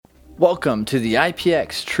Welcome to the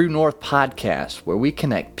IPX True North podcast, where we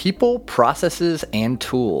connect people, processes, and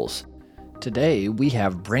tools. Today, we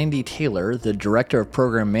have Brandy Taylor, the Director of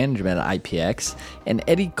Program Management at IPX, and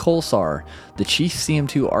Eddie Kolsar, the Chief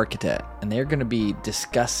CM2 Architect, and they're going to be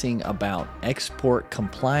discussing about export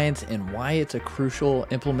compliance and why it's a crucial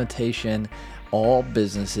implementation all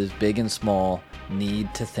businesses, big and small,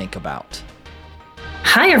 need to think about.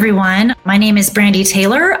 Hi, everyone. My name is Brandy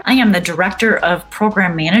Taylor. I am the Director of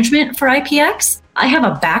Program Management for IPX. I have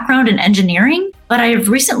a background in engineering, but I've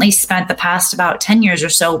recently spent the past about 10 years or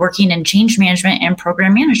so working in change management and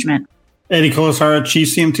program management. Eddie Kolsar, Chief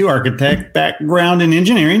CM2 Architect, background in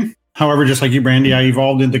engineering. However, just like you, Brandy, I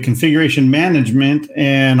evolved into configuration management,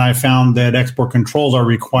 and I found that export controls are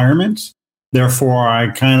requirements. Therefore, I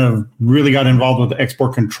kind of really got involved with the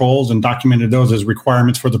export controls and documented those as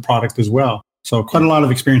requirements for the product as well. So quite a lot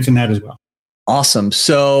of experience in that as well. Awesome.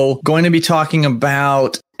 So going to be talking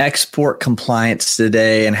about export compliance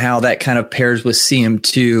today and how that kind of pairs with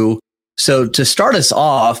CM2. So to start us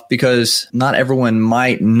off, because not everyone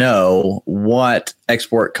might know what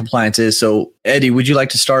export compliance is. So Eddie, would you like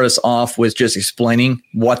to start us off with just explaining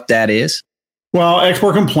what that is? Well,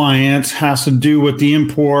 export compliance has to do with the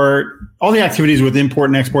import, all the activities with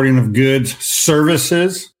import and exporting of goods,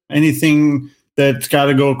 services, anything that's got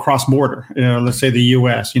to go cross border. Let's say the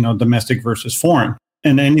U.S., domestic versus foreign.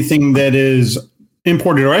 And anything that is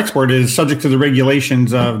imported or exported is subject to the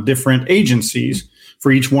regulations of different agencies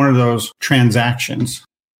for each one of those transactions.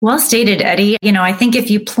 Well stated, Eddie. I think if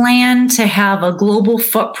you plan to have a global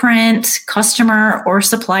footprint, customer or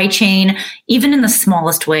supply chain, even in the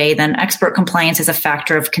smallest way, then export compliance is a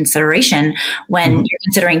factor of consideration when you're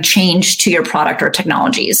considering change to your product or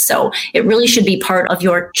technologies. So it really should be part of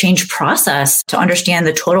your change process to understand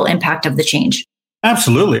the total impact of the change.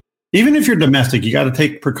 Absolutely. Even if you're domestic, you got to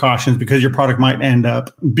take precautions because your product might end up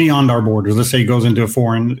beyond our borders. Let's say it goes into a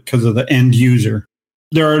foreign because of the end user.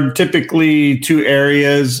 There are typically two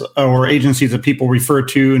areas or agencies that people refer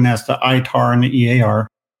to, and that's the ITAR and the EAR.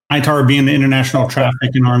 ITAR being the International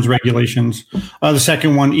Traffic in Arms Regulations. The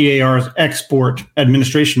second one, EAR, is Export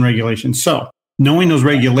Administration Regulations. So knowing those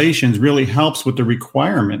regulations really helps with the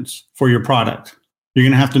requirements for your product. You're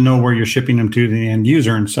going to have to know where you're shipping them to the end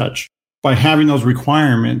user and such. By having those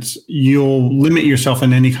requirements, you'll limit yourself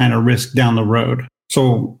in any kind of risk down the road.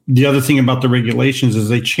 So the other thing about the regulations is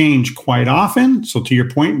they change quite often. So to your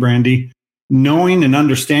point, Brandy, knowing and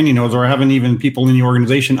understanding those, or having even people in the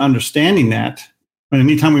organization understanding that, and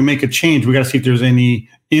anytime we make a change, we got to see if there's any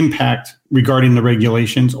impact regarding the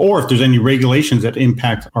regulations or if there's any regulations that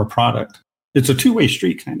impact our product. It's a two-way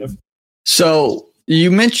street, kind of. So you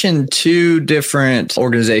mentioned two different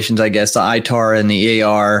organizations, I guess, the ITAR and the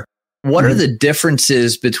EAR. What are the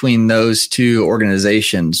differences between those two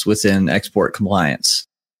organizations within export compliance?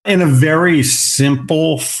 In a very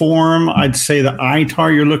simple form, I'd say the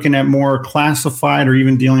ITAR, you're looking at more classified or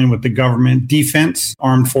even dealing with the government, defense,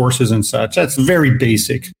 armed forces and such. That's very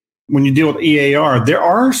basic. When you deal with EAR, there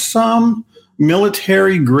are some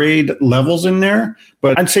military grade levels in there,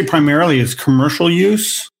 but I'd say primarily it's commercial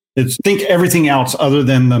use. Think everything else other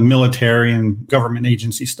than the military and government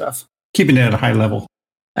agency stuff, keeping it at a high level.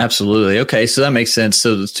 Absolutely. Okay. So that makes sense.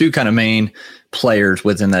 So the two kind of main players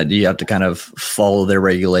within that, you have to kind of follow their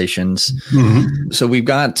regulations. Mm-hmm. So we've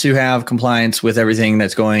got to have compliance with everything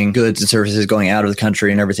that's going, goods and services going out of the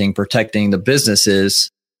country and everything, protecting the businesses.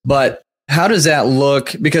 But how does that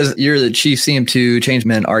look? Because you're the Chief CM2 Change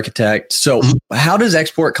Management Architect. So how does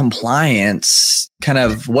export compliance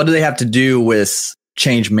what do they have to do with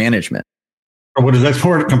change management? Or what does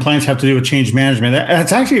export compliance have to do with change management?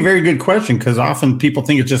 That's actually a very good question because often people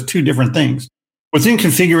think it's just two different things. Within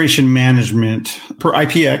configuration management, per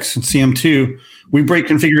IPX and CM2, we break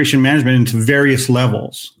configuration management into various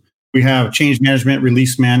levels. We have change management,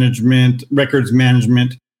 release management, records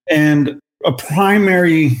management, and a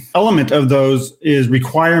primary element of those is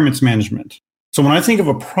requirements management. So when I think of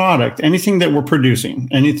a product, anything that we're producing,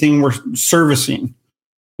 anything we're servicing,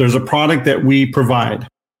 there's a product that we provide.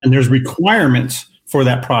 And there's requirements for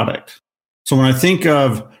that product. So when I think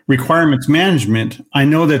of requirements management, I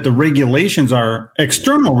know that the regulations are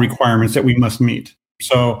external requirements that we must meet.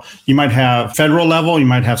 So you might have federal level, you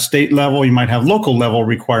might have state level, you might have local level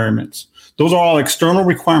requirements. Those are all external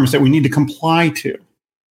requirements that we need to comply to.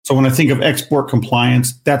 So when I think of export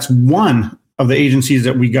compliance, that's one of the agencies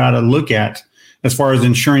that we got to look at as far as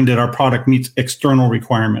ensuring that our product meets external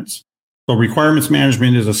requirements. So requirements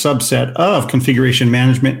management is a subset of configuration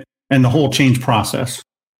management and the whole change process.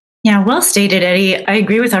 Yeah, well stated, Eddie. I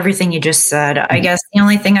agree with everything you just said. I guess the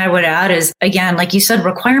only thing I would add is, again, like you said,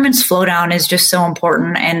 requirements flow down is just so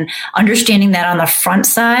important, and understanding that on the front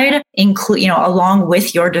side, along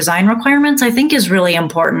with your design requirements, I think is really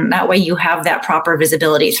important. That way you have that proper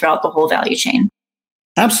visibility throughout the whole value chain.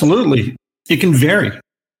 Absolutely. It can vary.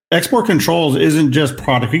 Export controls isn't just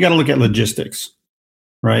product. We got to look at logistics,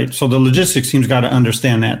 right? So the logistics team's got to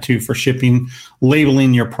understand that too for shipping,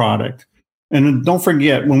 labeling your product. And don't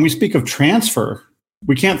forget, when we speak of transfer,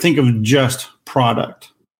 we can't think of just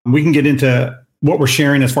product. We can get into what we're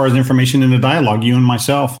sharing as far as information in the dialogue, you and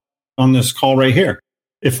myself on this call right here.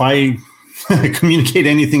 If I communicate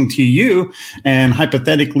anything to you and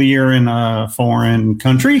hypothetically you're in a foreign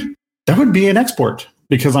country, that would be an export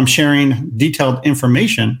because I'm sharing detailed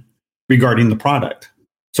information regarding the product.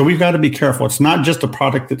 So we've got to be careful. It's not just the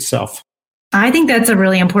product itself. I think that's a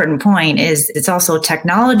really important point. It's also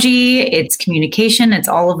technology, it's communication, it's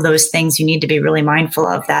all of those things you need to be really mindful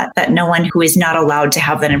of, that no one who is not allowed to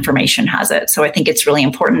have that information has it. So I think it's really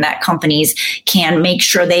important that companies can make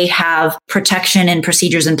sure they have protection and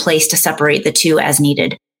procedures in place to separate the two as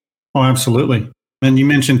needed. Oh, absolutely. And you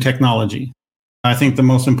mentioned technology. I think the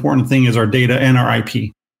most important thing is our data and our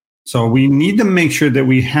IP. So we need to make sure that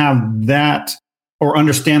we have that or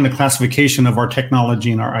understand the classification of our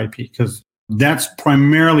technology and our IP, because that's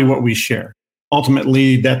primarily what we share.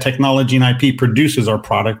 Ultimately, that technology and IP produces our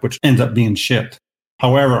product, which ends up being shipped.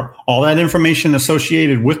 However, all that information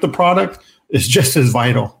associated with the product is just as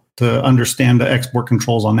vital to understand the export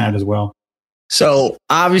controls on that as well. So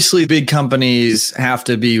obviously, big companies have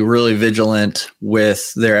to be really vigilant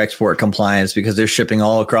with their export compliance because they're shipping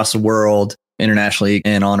all across the world, internationally,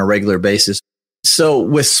 and on a regular basis. So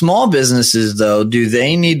with small businesses, though, do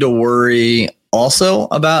they need to worry also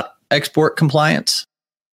about export compliance?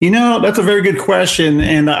 That's a very good question.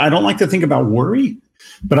 And I don't like to think about worry,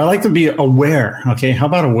 but I like to be aware. Okay. How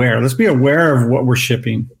about aware? Let's be aware of what we're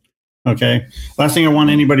shipping. Okay. Last thing I want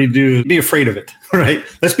anybody to do is be afraid of it, right?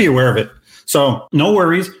 Let's be aware of it. So no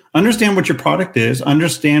worries. Understand what your product is,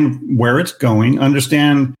 understand where it's going,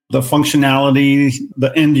 understand the functionality,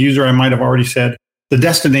 the end user, I might have already said, the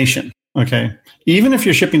destination. Okay. Even if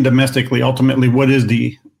you're shipping domestically, ultimately, what is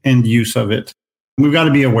the end use of it? We've got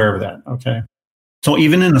to be aware of that. Okay. So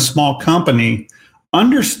even in a small company,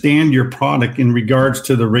 understand your product in regards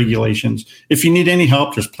to the regulations. If you need any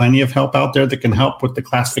help, there's plenty of help out there that can help with the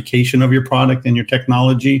classification of your product and your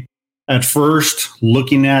technology. At first,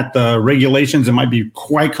 looking at the regulations, it might be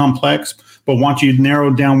quite complex, but once you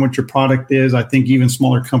narrow down what your product is, I think even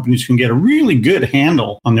smaller companies can get a really good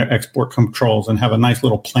handle on their export controls and have a nice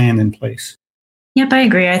little plan in place. Yep, I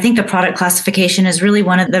agree. I think the product classification is really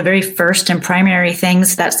one of the very first and primary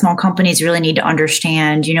things that small companies really need to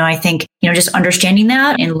understand. I think, just understanding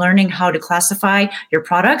that and learning how to classify your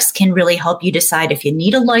products can really help you decide if you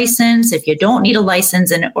need a license, if you don't need a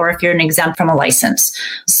license, or if you're an exempt from a license.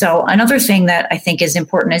 So another thing that I think is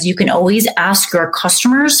important is you can always ask your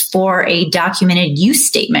customers for a documented use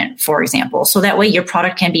statement, for example. So that way your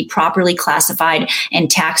product can be properly classified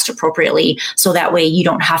and taxed appropriately. So that way you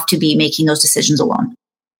don't have to be making those decisions alone.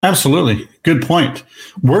 Absolutely. Good point.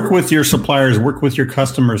 Work with your suppliers, work with your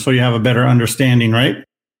customers so you have a better understanding, right?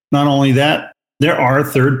 Not only that, there are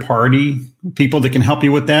third-party people that can help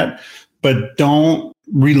you with that, but don't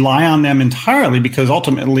rely on them entirely because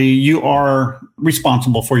ultimately you are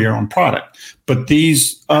responsible for your own product. But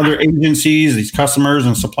these other agencies, these customers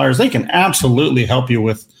and suppliers, they can absolutely help you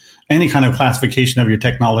with any kind of classification of your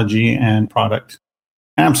technology and product.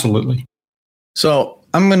 Absolutely. So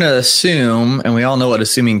I'm going to assume, and we all know what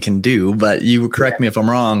assuming can do, but you correct me if I'm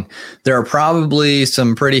wrong, there are probably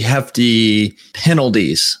some pretty hefty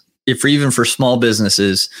penalties even for small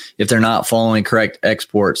businesses if they're not following correct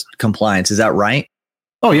exports compliance. Is that right?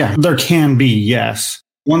 Oh, yeah, there can be, yes.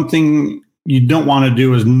 One thing you don't want to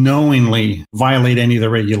do is knowingly violate any of the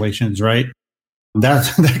regulations, right?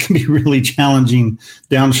 That can be really challenging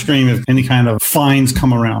downstream if any kind of fines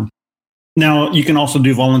come around. Now, you can also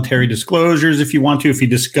do voluntary disclosures if you want to, if you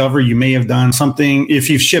discover you may have done something, if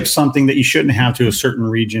you've shipped something that you shouldn't have to a certain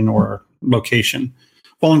region or location.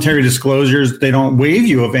 Voluntary disclosures, they don't waive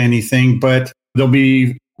you of anything, but there'll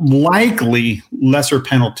be likely lesser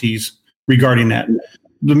penalties regarding that.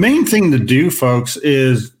 The main thing to do, folks,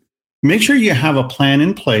 is make sure you have a plan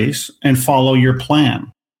in place and follow your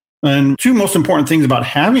plan. And two most important things about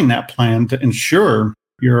having that plan to ensure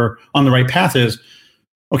you're on the right path is,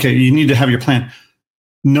 okay, you need to have your plan.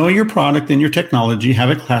 Know your product and your technology,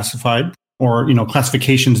 have it classified or,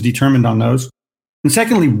 classifications determined on those. And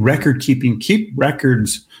secondly, record keeping. Keep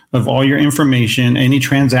records of all your information, any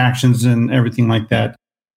transactions and everything like that.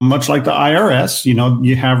 much like the IRS,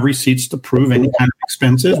 you have receipts to prove any kind of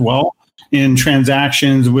expenses. Well, in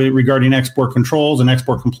transactions regarding export controls and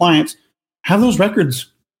export compliance, have those records.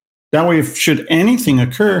 That way, if should anything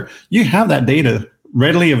occur, you have that data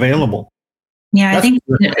readily available. Yeah, I think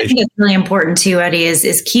it's really important too, Eddie,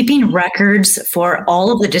 is keeping records for all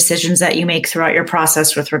of the decisions that you make throughout your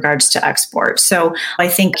process with regards to export. So I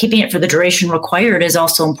think keeping it for the duration required is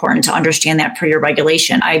also important to understand that per your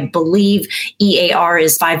regulation. I believe EAR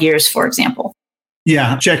is 5 years, for example.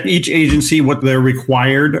 Yeah, check each agency what their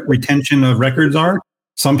required retention of records are.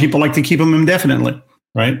 Some people like to keep them indefinitely,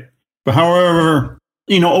 right? But however,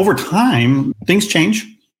 over time, things change.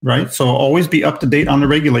 Right. So always be up to date on the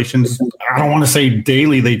regulations. I don't want to say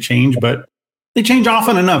daily they change, but they change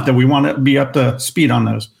often enough that we want to be up to speed on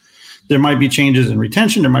those. There might be changes in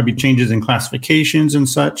retention. There might be changes in classifications and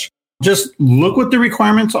such. Just look what the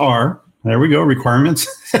requirements are. There we go. Requirements.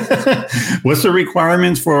 What's the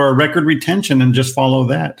requirements for record retention, and just follow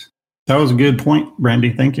that. That was a good point,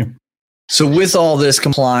 Brandy. Thank you. So with all this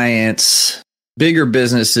compliance, bigger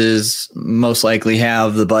businesses most likely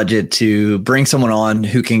have the budget to bring someone on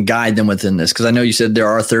who can guide them within this. Because I know you said there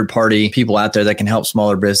are third-party people out there that can help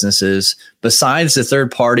smaller businesses. Besides the third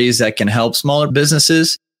parties that can help smaller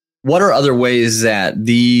businesses, what are other ways that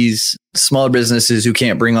these smaller businesses who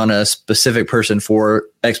can't bring on a specific person for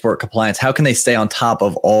export compliance, how can they stay on top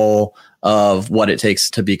of all of what it takes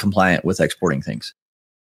to be compliant with exporting things?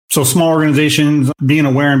 So small organizations being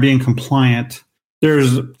aware and being compliant,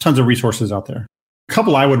 there's tons of resources out there. A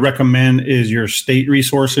couple I would recommend is your state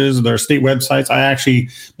resources, their state websites. I actually,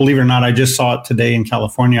 believe it or not, I just saw it today in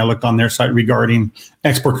California. I looked on their site regarding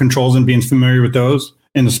export controls and being familiar with those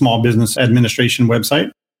in the Small Business Administration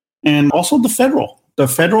website. And also the federal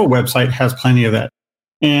website has plenty of that.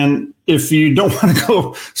 And if you don't want to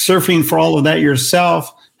go surfing for all of that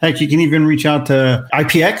yourself, heck, you can even reach out to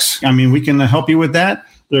IPX. I mean, we can help you with that.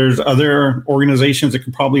 There's other organizations that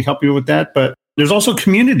can probably help you with that, but there's also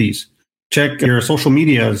communities. Check your social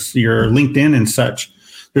medias, your LinkedIn and such.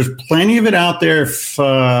 There's plenty of it out there if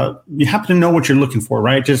you happen to know what you're looking for,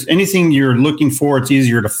 right? Just anything you're looking for, it's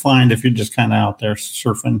easier to find. If you're just kind of out there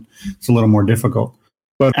surfing, it's a little more difficult.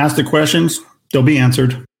 But ask the questions, they'll be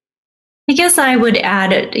answered. I guess I would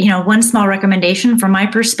add, one small recommendation from my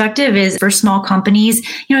perspective is for small companies,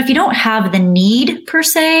 if you don't have the need per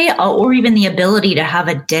se, or even the ability to have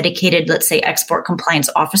a dedicated, let's say, export compliance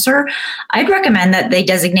officer, I'd recommend that they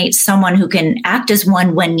designate someone who can act as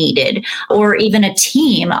one when needed, or even a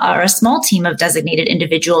team or a small team of designated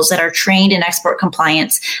individuals that are trained in export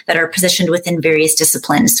compliance that are positioned within various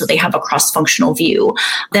disciplines. So they have a cross-functional view.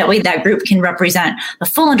 That way that group can represent the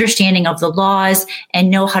full understanding of the laws and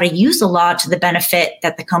know how to use the law to the benefit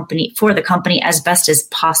that for the company as best as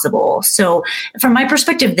possible. So from my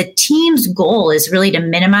perspective, the team's goal is really to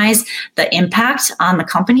minimize the impact on the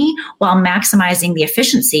company while maximizing the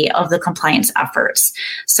efficiency of the compliance efforts.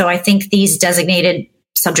 So I think these designated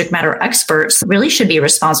subject matter experts really should be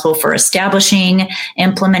responsible for establishing,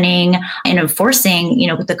 implementing, and enforcing,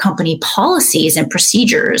 the company policies and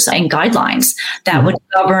procedures and guidelines that would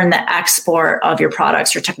govern the export of your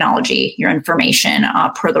products, your technology, your information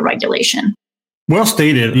per the regulation. Well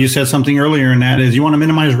stated. You said something earlier, and that is you want to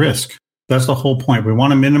minimize risk. That's the whole point. We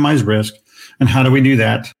want to minimize risk. And how do we do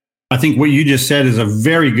that? I think what you just said is a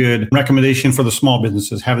very good recommendation for the small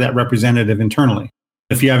businesses. Have that representative internally.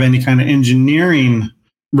 If you have any kind of engineering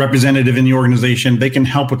representative in the organization, they can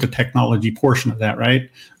help with the technology portion of that, right?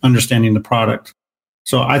 Understanding the product.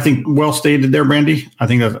 So I think well stated there, Brandy. I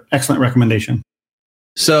think that's an excellent recommendation.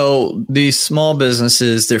 So these small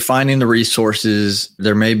businesses, they're finding the resources.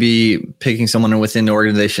 They're maybe picking someone within the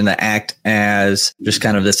organization to act as just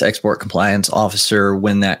kind of this export compliance officer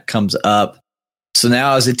when that comes up. So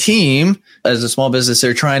now as a team, as a small business,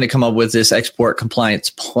 they're trying to come up with this export compliance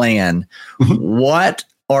plan. What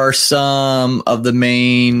are some of the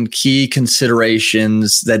main key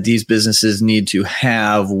considerations that these businesses need to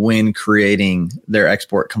have when creating their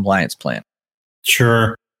export compliance plan?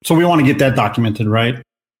 Sure. So we want to get that documented, right?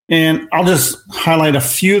 And I'll just highlight a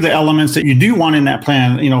few of the elements that you do want in that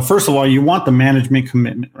plan. First of all, you want the management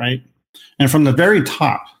commitment, right? And from the very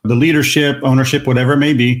top, the leadership, ownership, whatever it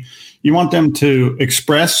may be, you want them to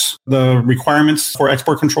express the requirements for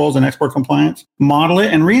export controls and export compliance, model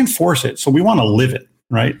it, and reinforce it. So we want to live it.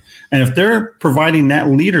 Right. And if they're providing that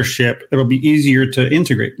leadership, it'll be easier to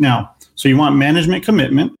integrate. Now, so you want management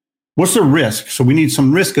commitment. What's the risk? So we need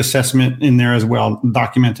some risk assessment in there as well,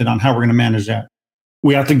 documented on how we're going to manage that.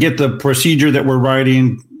 We have to get the procedure that we're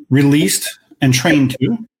writing released and trained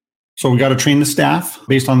to. So we got to train the staff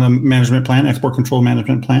based on the management plan, export control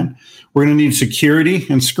management plan. We're going to need security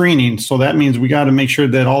and screening. So that means we got to make sure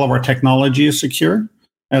that all of our technology is secure,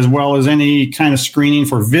 as well as any kind of screening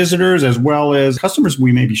for visitors, as well as customers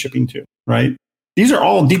we may be shipping to, right? These are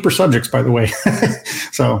all deeper subjects, by the way.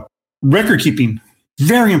 So record keeping,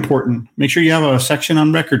 very important. Make sure you have a section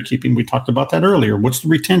on record keeping. We talked about that earlier. What's the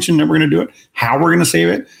retention that we're going to do it? How we're going to save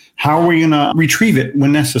it? How are we going to retrieve it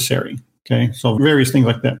when necessary? Okay, so various things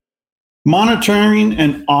like that. Monitoring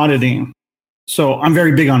and auditing. So I'm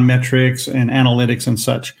very big on metrics and analytics and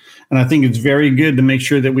such. And I think it's very good to make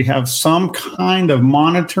sure that we have some kind of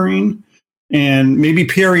monitoring and maybe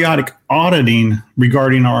periodic auditing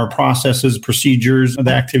regarding our processes, procedures,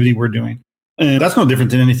 the activity we're doing. And that's no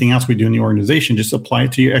different than anything else we do in the organization. Just apply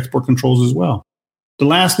it to your export controls as well. The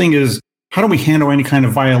last thing is, how do we handle any kind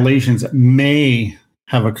of violations that may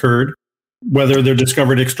have occurred, whether they're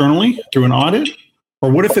discovered externally through an audit, or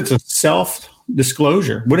what if it's a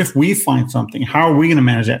self-disclosure? What if we find something? How are we going to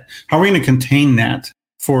manage that? How are we going to contain that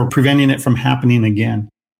for preventing it from happening again?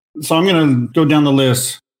 So I'm going to go down the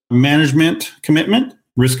list. Management commitment,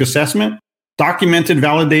 risk assessment, documented,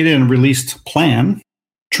 validated, and released plan,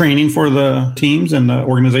 training for the teams and the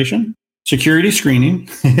organization, security screening.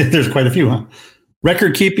 There's quite a few, huh?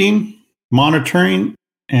 Record keeping, monitoring,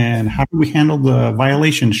 and how do we handle the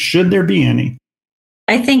violations, should there be any?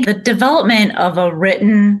 I think the development of a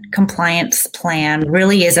written compliance plan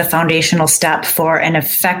really is a foundational step for an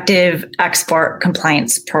effective export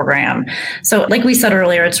compliance program. So like we said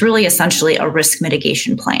earlier, it's really essentially a risk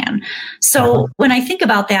mitigation plan. So when I think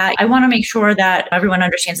about that, I want to make sure that everyone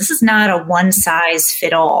understands this is not a one size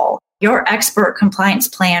fit all. Your export compliance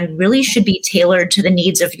plan really should be tailored to the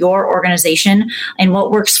needs of your organization, and what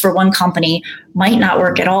works for one company might not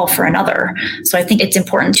work at all for another. So I think it's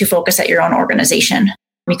important to focus at your own organization.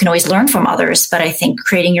 You can always learn from others, but I think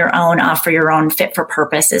creating your own for your own fit for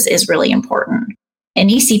purpose is really important. An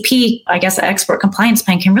ECP, I guess, an export compliance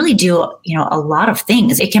plan can really do, a lot of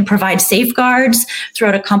things. It can provide safeguards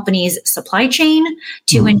throughout a company's supply chain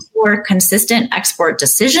to ensure consistent export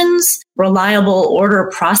decisions, reliable order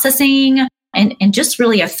processing, and just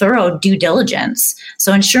really a thorough due diligence.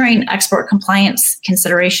 So ensuring export compliance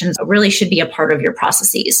considerations really should be a part of your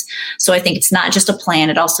processes. So I think it's not just a plan,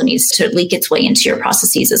 it also needs to leak its way into your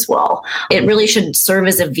processes as well. It really should serve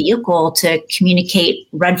as a vehicle to communicate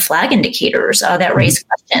red flag indicators that raise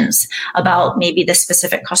questions about maybe the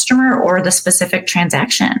specific customer or the specific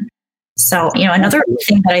transaction. So, another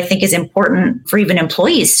thing that I think is important for even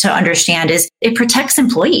employees to understand is it protects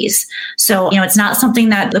employees. So, it's not something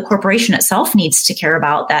that the corporation itself needs to care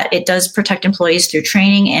about, that it does protect employees through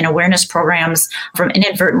training and awareness programs from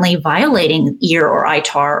inadvertently violating EAR or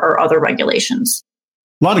ITAR or other regulations.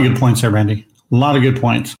 A lot of good points there, Randy. A lot of good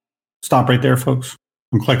points. Stop right there, folks.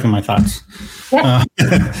 I'm collecting my thoughts. Yeah.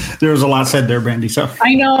 There was a lot said there, Brandy. So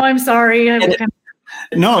I know, I'm sorry.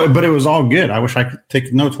 No, but it was all good. I wish I could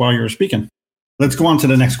take notes while you were speaking. Let's go on to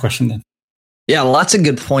the next question then. Yeah, lots of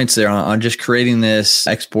good points there on just creating this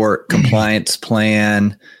export compliance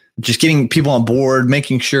plan, just getting people on board,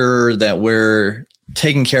 making sure that we're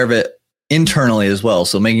taking care of it internally as well.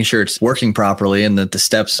 So making sure it's working properly and that the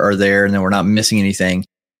steps are there and that we're not missing anything.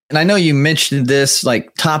 And I know you mentioned this,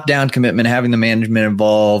 like top-down commitment, having the management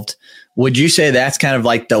involved. Would you say that's kind of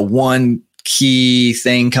like the one key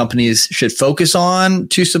thing companies should focus on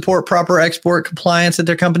to support proper export compliance at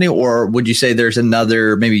their company? Or would you say there's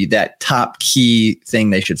another, maybe that top key thing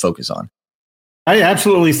they should focus on? I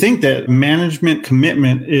absolutely think that management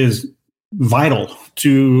commitment is vital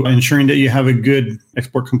to ensuring that you have a good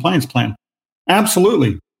export compliance plan.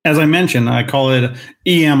 Absolutely. As I mentioned, I call it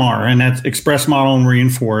EMR, and that's express, model, and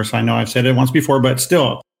reinforce. I know I've said it once before, but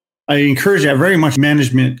still, I encourage that very much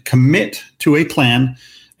management commit to a plan.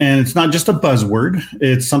 And it's not just a buzzword.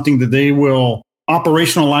 It's something that they will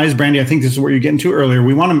operationalize. Brandy, I think this is what you're getting to earlier.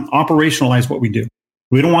 We want to operationalize what we do.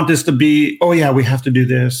 We don't want this to be, oh yeah, we have to do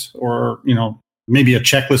this, or, maybe a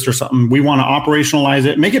checklist or something. We want to operationalize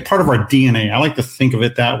it, make it part of our DNA. I like to think of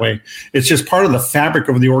it that way. It's just part of the fabric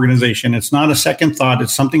of the organization. It's not a second thought.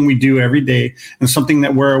 It's something we do every day and something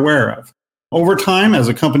that we're aware of. Over time, as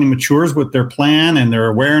a company matures with their plan and their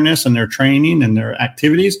awareness and their training and their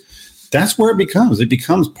activities, that's where it becomes. It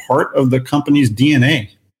becomes part of the company's DNA.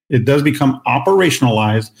 It does become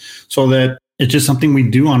operationalized so that it's just something we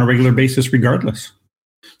do on a regular basis regardless.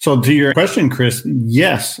 So to your question, Chris,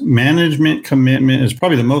 yes, management commitment is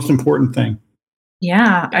probably the most important thing.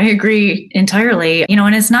 Yeah, I agree entirely.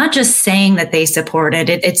 And it's not just saying that they support it,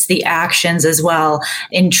 it's the actions as well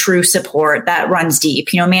in true support that runs deep.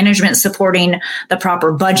 Management supporting the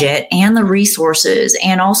proper budget and the resources,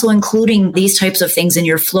 and also including these types of things in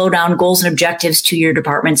your flow down goals and objectives to your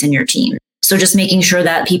departments and your team. So just making sure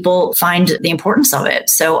that people find the importance of it.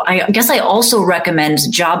 So I guess I also recommend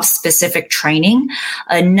job specific training,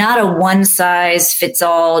 not a one size fits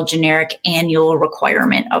all generic annual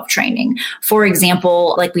requirement of training. For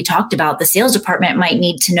example, like we talked about, the sales department might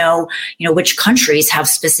need to know, which countries have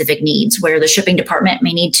specific needs, where the shipping department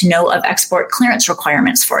may need to know of export clearance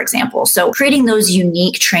requirements, for example. So creating those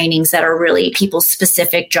unique trainings that are really people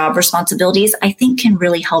specific job responsibilities, I think can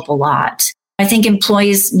really help a lot. I think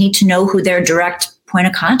employees need to know who their direct point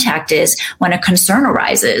of contact is when a concern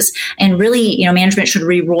arises. And really, management should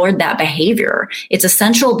reward that behavior. It's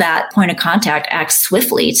essential that point of contact acts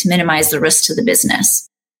swiftly to minimize the risk to the business.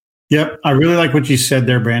 Yep. I really like what you said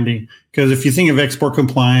there, Brandy, because if you think of export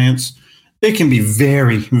compliance, it can be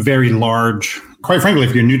very, very large, quite frankly,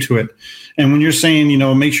 if you're new to it. And when you're saying,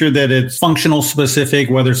 make sure that it's functional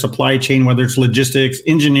specific, whether it's supply chain, whether it's logistics,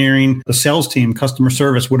 engineering, the sales team, customer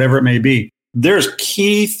service, whatever it may be, there's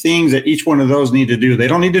key things that each one of those need to do. They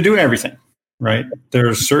don't need to do everything, right?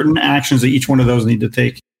 There's certain actions that each one of those need to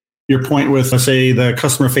take. Your point with, let's say, the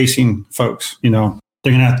customer facing folks,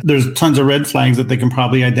 there's tons of red flags that they can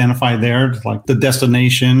probably identify there, like the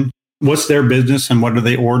destination, what's their business and what are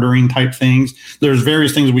they ordering type things. There's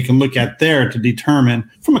various things we can look at there to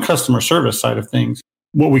determine from a customer service side of things,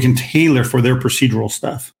 what we can tailor for their procedural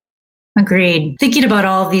stuff. Agreed. Thinking about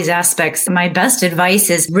all of these aspects, my best advice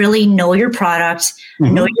is really know your product,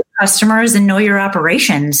 know your customers, and know your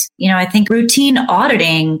operations. I think routine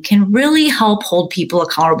auditing can really help hold people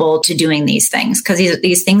accountable to doing these things, because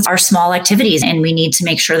these things are small activities and we need to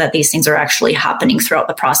make sure that these things are actually happening throughout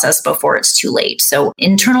the process before it's too late. So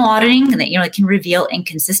internal auditing, it can reveal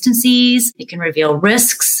inconsistencies, it can reveal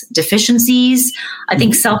risks, deficiencies. I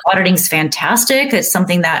think self-auditing is fantastic. It's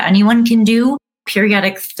something that anyone can do.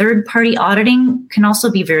 Periodic third-party auditing can also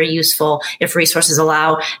be very useful if resources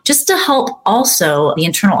allow, just to help also the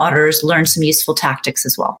internal auditors learn some useful tactics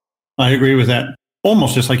as well. I agree with that.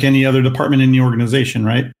 Almost just like any other department in the organization,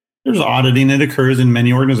 right? There's auditing that occurs in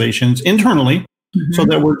many organizations internally, so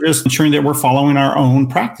that we're just ensuring that we're following our own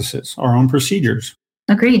practices, our own procedures.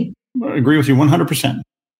 Agreed. I agree with you 100%.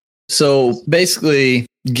 So basically,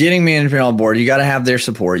 getting management on board, you got to have their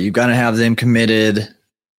support. You got to have them committed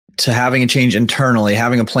to having a change internally,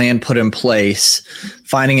 having a plan put in place,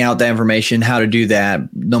 finding out the information, how to do that,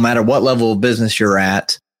 no matter what level of business you're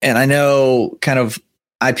at. And I know kind of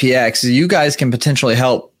IPX, you guys can potentially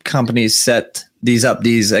help companies set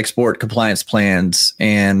these export compliance plans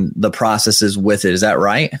and the processes with it. Is that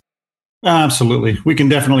right? Absolutely. We can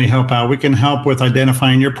definitely help out. We can help with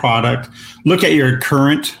identifying your product, look at your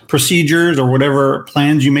current procedures or whatever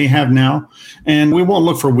plans you may have now. And we won't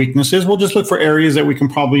look for weaknesses. We'll just look for areas that we can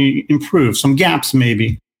probably improve, some gaps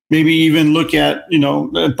maybe. Maybe even look at,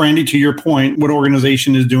 Brandy, to your point, what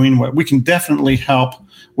organization is doing what. We can definitely help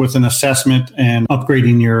with an assessment and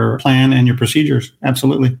upgrading your plan and your procedures.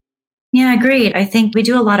 Absolutely. Yeah, agreed. I think we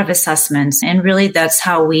do a lot of assessments, and really that's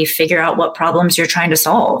how we figure out what problems you're trying to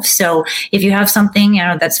solve. So if you have something,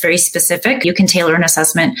 that's very specific, you can tailor an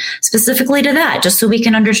assessment specifically to that, just so we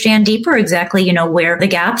can understand deeper exactly, where the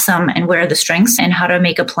gaps and where are the strengths, and how to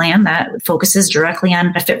make a plan that focuses directly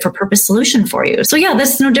on a fit for purpose solution for you. So yeah,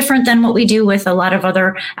 that's no different than what we do with a lot of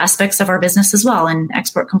other aspects of our business as well. And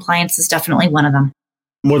export compliance is definitely one of them.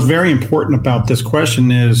 What's very important about this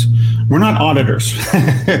question is we're not auditors.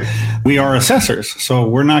 We are assessors. So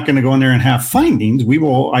we're not going to go in there and have findings. We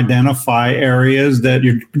will identify areas that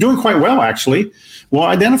you're doing quite well, actually. We'll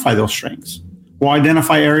identify those strengths. We'll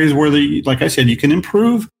identify areas where, like I said, you can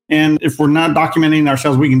improve. And if we're not documenting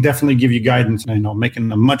ourselves, we can definitely give you guidance,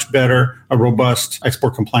 making a much better, a robust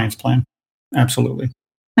export compliance plan. Absolutely.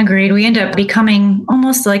 Agreed. We end up becoming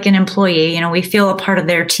almost like an employee. We feel a part of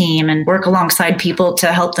their team and work alongside people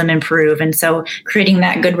to help them improve. And so creating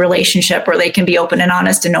that good relationship where they can be open and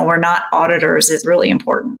honest and know we're not auditors is really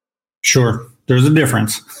important. Sure. There's a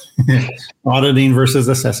difference. Auditing versus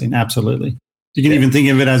assessing. Absolutely. You can even think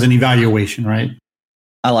of it as an evaluation, right?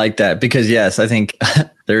 I like that because, yes, I think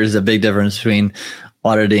there is a big difference between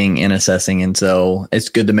auditing and assessing. And so it's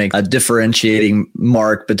good to make a differentiating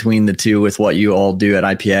mark between the two with what you all do at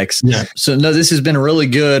IPX. Yeah. So no, this has been really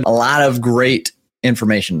good. A lot of great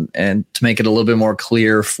information, and to make it a little bit more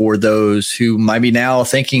clear for those who might be now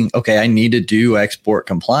thinking, okay, I need to do export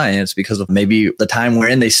compliance because of maybe the time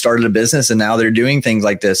wherein they started a business and now they're doing things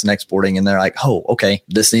like this and exporting. And they're like, oh, okay,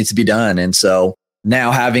 this needs to be done. And so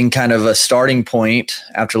now having kind of a starting point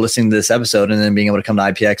after listening to this episode and then being able to come to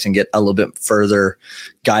IPX and get a little bit further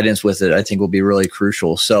guidance with it, I think will be really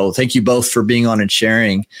crucial. So thank you both for being on and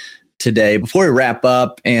sharing today. Before we wrap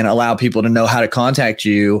up and allow people to know how to contact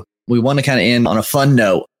you, we want to kind of end on a fun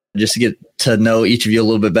note just to get to know each of you a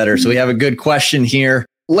little bit better. So we have a good question here.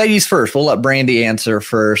 Ladies first, we'll let Brandy answer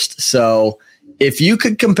first. So if you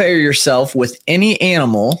could compare yourself with any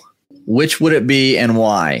animal, which would it be and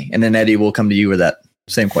why? And then Eddie, will come to you with that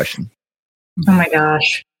same question. Oh my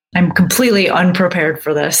gosh. I'm completely unprepared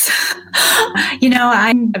for this.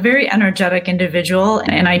 I'm a very energetic individual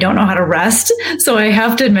and I don't know how to rest. So I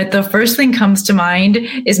have to admit the first thing comes to mind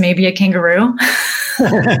is maybe a kangaroo.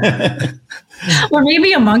 Or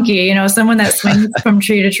maybe a monkey, someone that swings from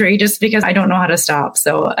tree to tree just because I don't know how to stop.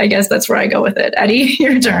 So I guess that's where I go with it. Eddie,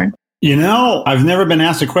 your turn. I've never been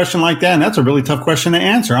asked a question like that. And that's a really tough question to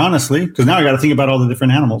answer, honestly, because now I got to think about all the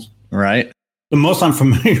different animals. Right. The most I'm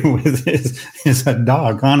familiar with is a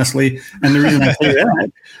dog, honestly. And the reason I say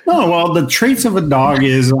that, the traits of a dog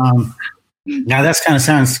is, now that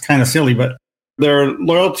sounds kind of silly, but their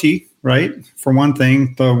loyalty, right? For one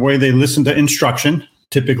thing, the way they listen to instruction,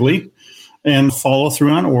 typically, and follow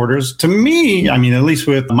through on orders. To me, at least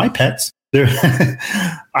with my pets,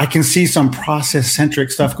 I can see some process-centric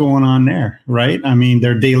stuff going on there, right?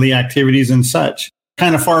 Their daily activities and such.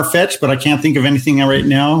 Kind of far-fetched, but I can't think of anything right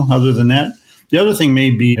now other than that. The other thing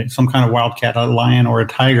may be some kind of wildcat, a lion or a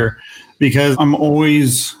tiger, because I'm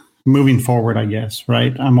always moving forward, I guess,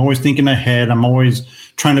 right? I'm always thinking ahead. I'm always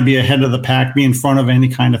trying to be ahead of the pack, be in front of any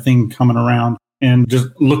kind of thing coming around and just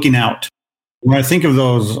looking out. When I think of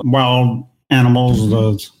those wild animals,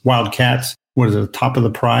 those wild cats, what is it, top of the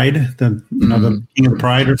pride, the king of the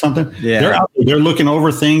pride or something? Yeah. They're out there, they're looking over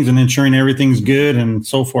things and ensuring everything's good and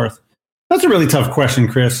so forth. That's a really tough question,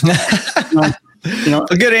 Chris.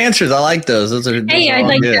 Good answers. I like those. I'd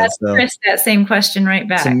like to ask Chris that same question right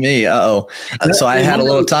back. To me, so I had a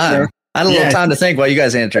little time. To think while you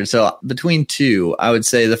guys answered. So between two, I would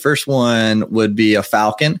say the first one would be a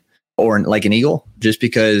falcon or like an eagle, just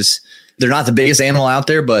because they're not the biggest animal out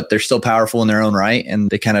there, but they're still powerful in their own right. And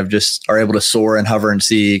they kind of just are able to soar and hover and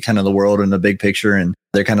see kind of the world in the big picture. And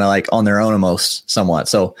they're kind of like on their own almost somewhat.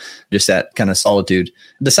 So just that kind of solitude.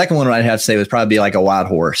 The second one I'd have to say would probably be like a wild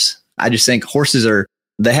horse. I just think horses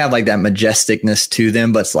they have like that majesticness to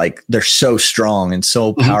them, but it's like they're so strong and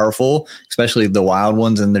so powerful, especially the wild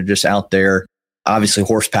ones. And they're just out there. Obviously,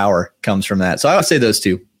 horsepower comes from that. So I would say those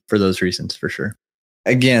two for those reasons, for sure.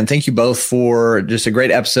 Again, thank you both for just a great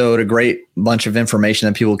episode, a great bunch of information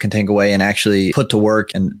that people can take away and actually put to work,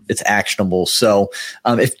 and it's actionable. So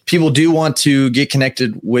if people do want to get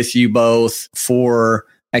connected with you both for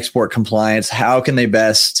export compliance, how can they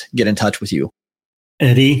best get in touch with you?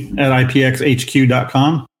 Eddie at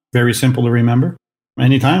ipxhq.com. Very simple to remember.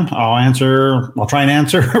 Anytime. I'll try and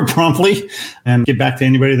answer promptly and get back to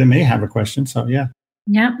anybody that may have a question. So, yeah.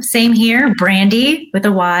 Yeah, same here. Brandy with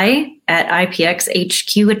a Y at ipxhq.com.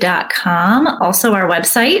 Also, our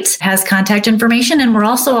website has contact information, and we're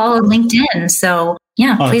also all on LinkedIn. So,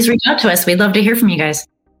 please reach out to us. We'd love to hear from you guys.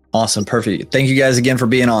 Awesome. Perfect. Thank you guys again for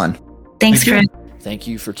being on. Thanks, Chris. Thank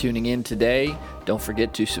you for tuning in today. Don't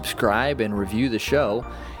forget to subscribe and review the show.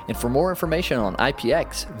 And for more information on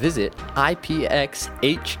IPX, visit ipxhq.com.